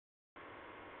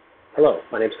Hello,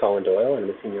 my name is Colin Doyle, and I'm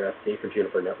a Senior SC for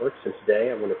Juniper Networks, and today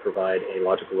I want to provide a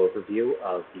logical overview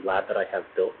of the lab that I have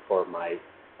built for my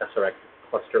SRX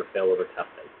cluster failover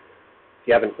testing. If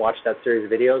you haven't watched that series of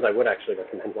videos, I would actually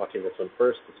recommend watching this one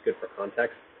first. It's good for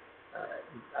context.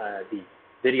 The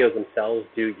videos themselves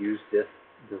do use this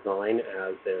design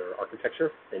as their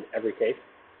architecture in every case,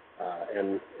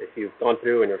 and if you've gone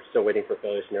through and you're still waiting for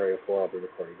failure scenario 4, I'll be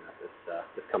recording that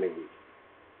this coming week.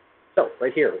 So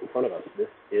right here in front of us, this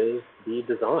is the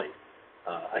design.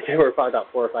 I think we're probably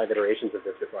about 4 or 5 iterations of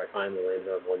this before I finally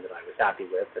landed on one that I was happy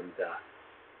with, and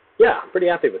yeah, I'm pretty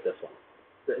happy with this one.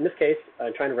 So in this case,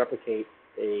 I'm trying to replicate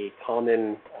a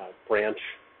common branch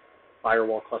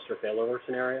firewall cluster failover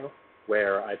scenario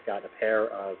where I've got a pair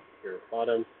of, here at the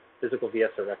bottom, physical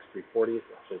VSRX 340s,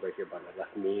 actually right here by my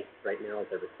left knee right now as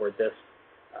I record this.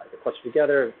 They're clustered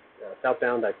together.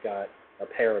 Southbound, I've got a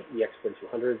pair of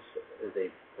EX4200s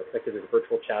reflected as a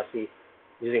virtual chassis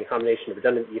using a combination of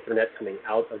redundant Ethernet coming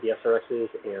out of the SRXs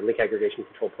and link aggregation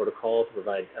control protocol to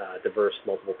provide diverse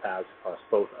multiple paths across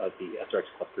both of the SRX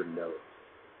cluster nodes.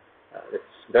 It's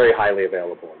very highly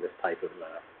available in this type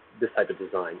of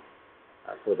design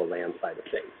for the LAN side of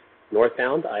things.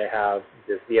 Northbound, I have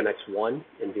this VMX1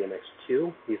 and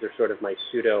VMX2. These are sort of my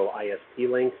pseudo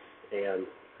ISP links and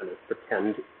kind of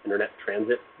pretend internet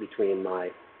transit between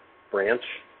my branch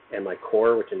and my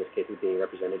core, which in this case is being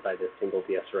represented by this single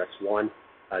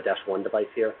VSRX1-1 device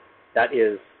here. That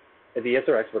is the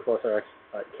SRX, virtual SRX,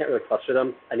 can't really cluster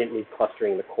them. I didn't need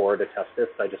clustering the core to test this,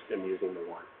 so I just am using the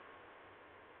one.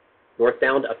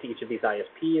 Northbound, up to each of these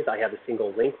ISPs, I have a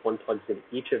single link. One plugs into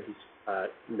each of these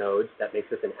nodes. That makes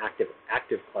this an active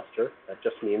cluster. That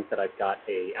just means that I've got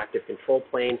an active control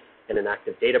plane and an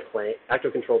active data plane.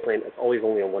 Active control plane is always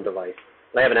only on one device,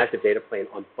 but I have an active data plane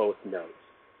on both nodes.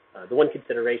 The one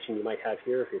consideration you might have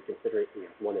here, if you're considering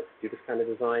want to do this kind of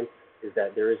design, is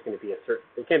that there can be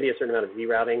a certain amount of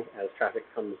Z-routing as traffic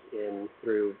comes in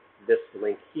through this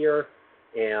link here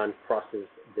and crosses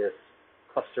this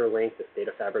cluster link, this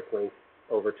data fabric link,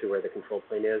 over to where the control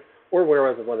plane is, or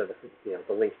wherever one of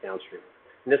the links downstream.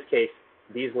 In this case,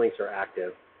 these links are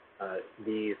active.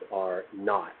 These are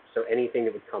not. So anything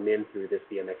that would come in through this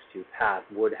VMX2 path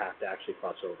would have to actually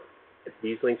cross over. If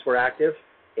these links were active,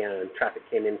 and traffic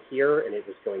came in here and it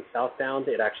was going southbound,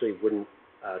 it actually wouldn't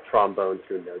trombone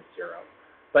through node 0.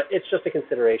 But it's just a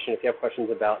consideration. If you have questions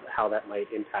about how that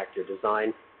might impact your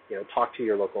design, talk to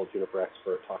your local Juniper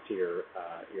expert, talk to your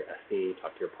SC,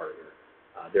 talk to your partner.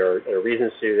 There are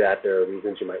reasons to do that. There are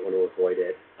reasons you might want to avoid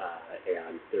it,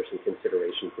 and there's some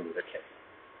considerations in either case.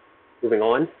 Moving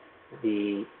on,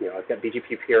 I've got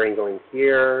BGP peering going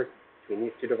here between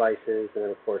these two devices, and then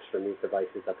of course from these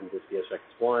devices up into this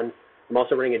VSX1. I'm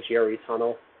also running a GRE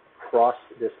tunnel across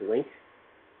this link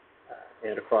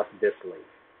and across this link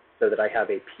so that I have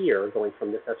a peer going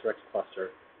from this SRX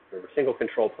cluster. Remember, single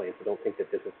control plane, so don't think that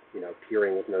this is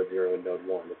peering with node 0 and node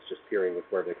 1. It's just peering with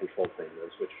wherever the control plane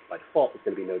is, which by default is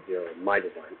going to be node 0 in my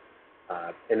design.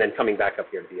 And then coming back up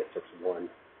here to the SRX1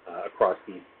 across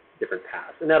these different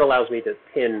paths. And that allows me to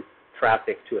pin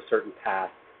traffic to a certain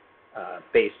path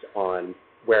based on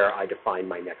where I define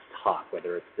my next hop,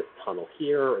 whether it's this tunnel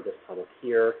here or this tunnel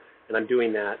here. And I'm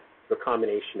doing that through a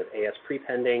combination of AS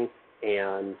prepending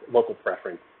and local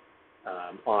preference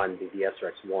on the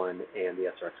SRX1 and the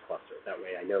SRX cluster. That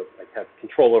way I know I have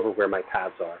control over where my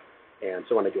paths are. And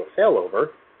so when I do a failover,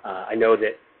 I know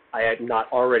that I am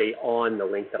not already on the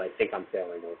link that I think I'm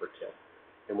failing over to.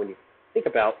 And when you think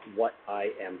about what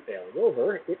I am failing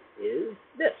over, it is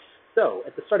this. So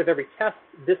at the start of every test,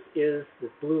 this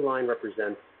blue line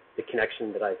represents the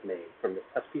connection that I've made from this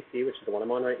test PC, which is the one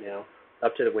I'm on right now,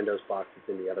 up to the Windows box that's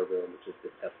in the other room, which is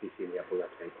this test PC in the upper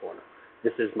left-hand corner.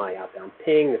 This is my outbound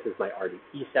ping. This is my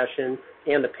RDP session,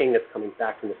 and the ping that's coming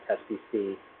back from this test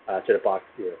PC to the box,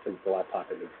 to the laptop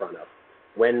I'm in front of.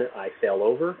 When I fail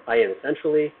over, I am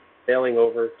essentially failing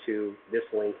over to this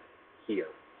link here.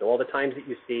 So all the times that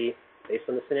you see, based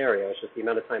on the scenario, it's just the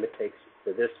amount of time it takes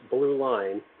for this blue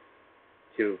line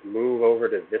to move over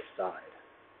to this side.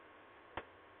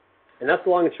 And that's the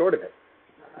long and short of it.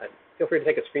 Feel free to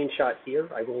take a screenshot here.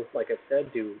 I will, like I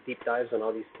said, do deep dives on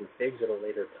all these configs at a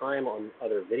later time on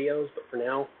other videos, but for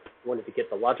now, I wanted to get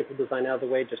the logical design out of the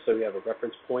way just so you have a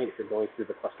reference point if you're going through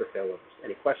the cluster failovers.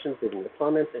 Any questions, leave them in the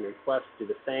comments. Any requests, do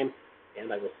the same,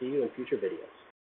 and I will see you in future videos.